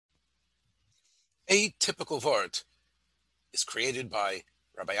Atypical Wort is created by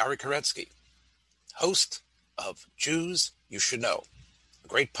Rabbi Ari Koretsky, host of Jews You Should Know, a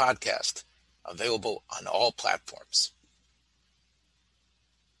great podcast available on all platforms.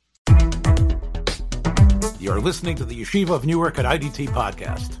 You're listening to the Yeshiva of Newark at IDT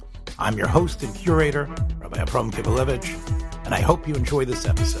podcast. I'm your host and curator, Rabbi Abram Kibalevich, and I hope you enjoy this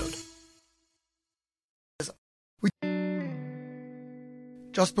episode.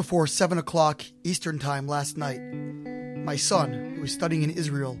 Just before 7 o'clock Eastern Time last night, my son, who was studying in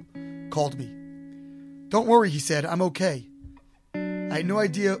Israel, called me. "Don't worry," he said, "I'm okay." I had no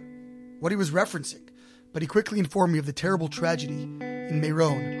idea what he was referencing, but he quickly informed me of the terrible tragedy in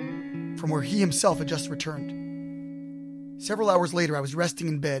Meron, from where he himself had just returned. Several hours later, I was resting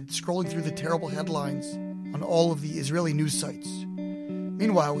in bed, scrolling through the terrible headlines on all of the Israeli news sites.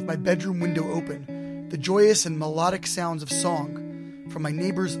 Meanwhile, with my bedroom window open, the joyous and melodic sounds of song from my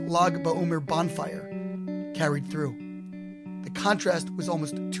neighbor's Lag BaOmer bonfire carried through. The contrast was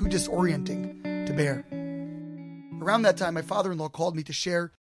almost too disorienting to bear. Around that time, my father-in-law called me to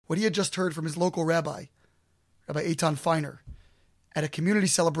share what he had just heard from his local rabbi, Rabbi Eitan Feiner, at a community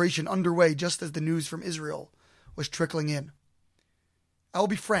celebration underway just as the news from Israel was trickling in. I will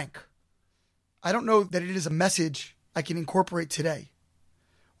be frank. I don't know that it is a message I can incorporate today,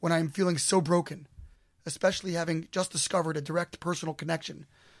 when I am feeling so broken, especially having just discovered a direct personal connection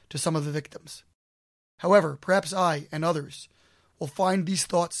to some of the victims. However, perhaps I and others will find these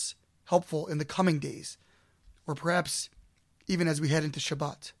thoughts helpful in the coming days, or perhaps even as we head into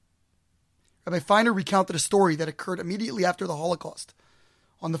Shabbat. Rabbi Feiner recounted a story that occurred immediately after the Holocaust,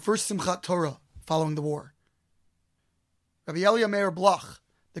 on the first Simchat Torah following the war. Rabbi Elia Meir Bloch,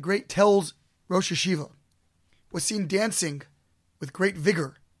 the great Telz Rosh Yeshiva, was seen dancing with great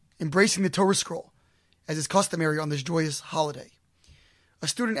vigor, embracing the Torah scroll, as is customary on this joyous holiday. A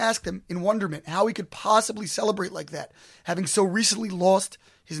student asked him in wonderment how he could possibly celebrate like that, having so recently lost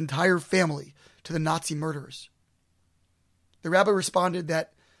his entire family to the Nazi murderers. The rabbi responded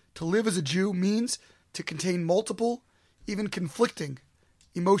that to live as a Jew means to contain multiple, even conflicting,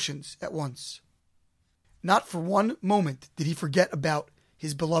 emotions at once. Not for one moment did he forget about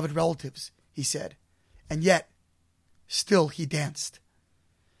his beloved relatives, he said, and yet, still he danced.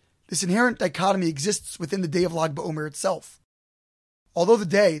 This inherent dichotomy exists within the day of Lag BaOmer itself. Although the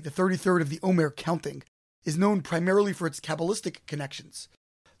day, the 33rd of the Omer counting, is known primarily for its Kabbalistic connections,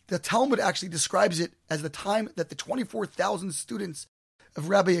 the Talmud actually describes it as the time that the 24,000 students of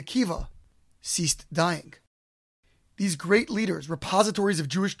Rabbi Akiva ceased dying. These great leaders, repositories of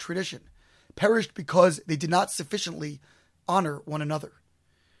Jewish tradition, perished because they did not sufficiently honor one another.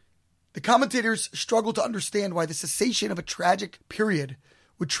 The commentators struggle to understand why the cessation of a tragic period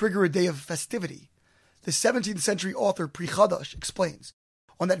would trigger a day of festivity. The 17th century author Pri Chadash explains,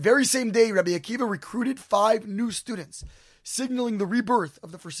 on that very same day, Rabbi Akiva recruited 5 new students, signaling the rebirth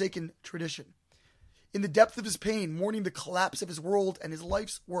of the forsaken tradition. In the depth of his pain, mourning the collapse of his world and his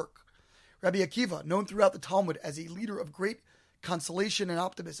life's work, Rabbi Akiva, known throughout the Talmud as a leader of great consolation and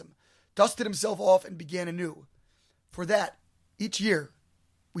optimism, dusted himself off and began anew. For that, each year,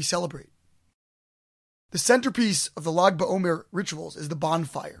 we celebrate. The centerpiece of the Lag BaOmer rituals is the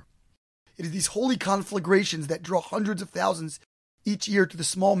bonfire. It is these holy conflagrations that draw hundreds of thousands each year to the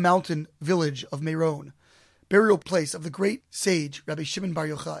small mountain village of Meron, burial place of the great sage Rabbi Shimon Bar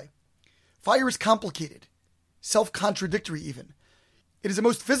Yochai. Fire is complicated, self-contradictory even. It is a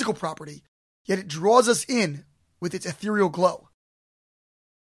most physical property, yet it draws us in with its ethereal glow.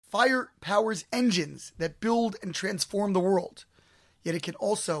 Fire powers engines that build and transform the world, yet it can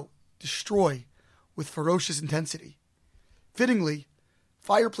also destroy with ferocious intensity. Fittingly,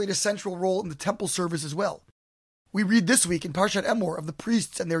 fire played a central role in the temple service as well. We read this week in Parshat Emor of the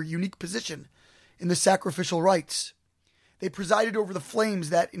priests and their unique position in the sacrificial rites. They presided over the flames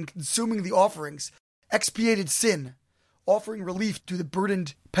that, in consuming the offerings, expiated sin, offering relief to the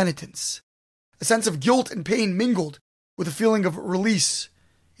burdened penitents. A sense of guilt and pain mingled with a feeling of release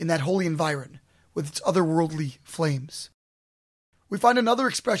in that holy environ with its otherworldly flames. We find another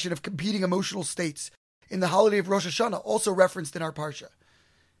expression of competing emotional states in the holiday of Rosh Hashanah, also referenced in our Parsha.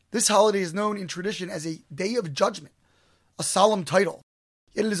 This holiday is known in tradition as a Day of Judgment, a solemn title,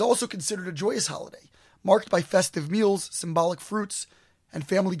 yet it is also considered a joyous holiday, marked by festive meals, symbolic fruits, and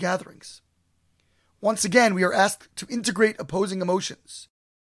family gatherings. Once again, we are asked to integrate opposing emotions.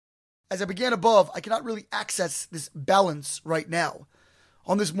 As I began above, I cannot really access this balance right now.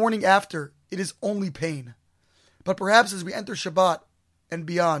 On this morning after, it is only pain. But perhaps as we enter Shabbat and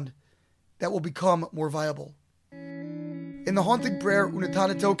beyond, that will become more viable. In the haunting prayer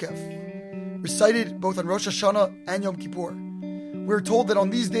Unatana Tokef, recited both on Rosh Hashanah and Yom Kippur, we're told that on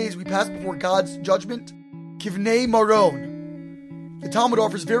these days we pass before God's judgment, Kivnei Maron. The Talmud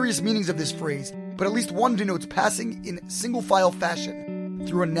offers various meanings of this phrase, but at least one denotes passing in single-file fashion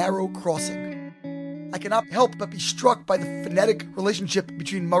through a narrow crossing. I cannot help but be struck by the phonetic relationship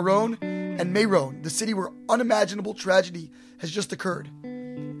between Maron and Meron, the city where unimaginable tragedy has just occurred.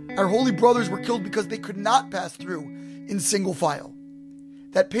 Our holy brothers were killed because they could not pass through in single file.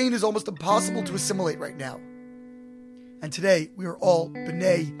 That pain is almost impossible to assimilate right now. And today we are all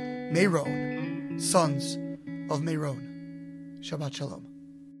B'nai Meron, sons of Meron. Shabbat Shalom.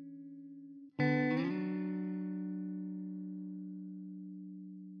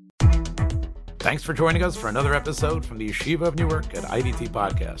 Thanks for joining us for another episode from the Yeshiva of Newark at IDT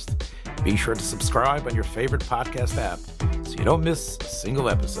Podcast. Be sure to subscribe on your favorite podcast app so you don't miss a single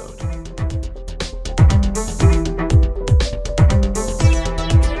episode.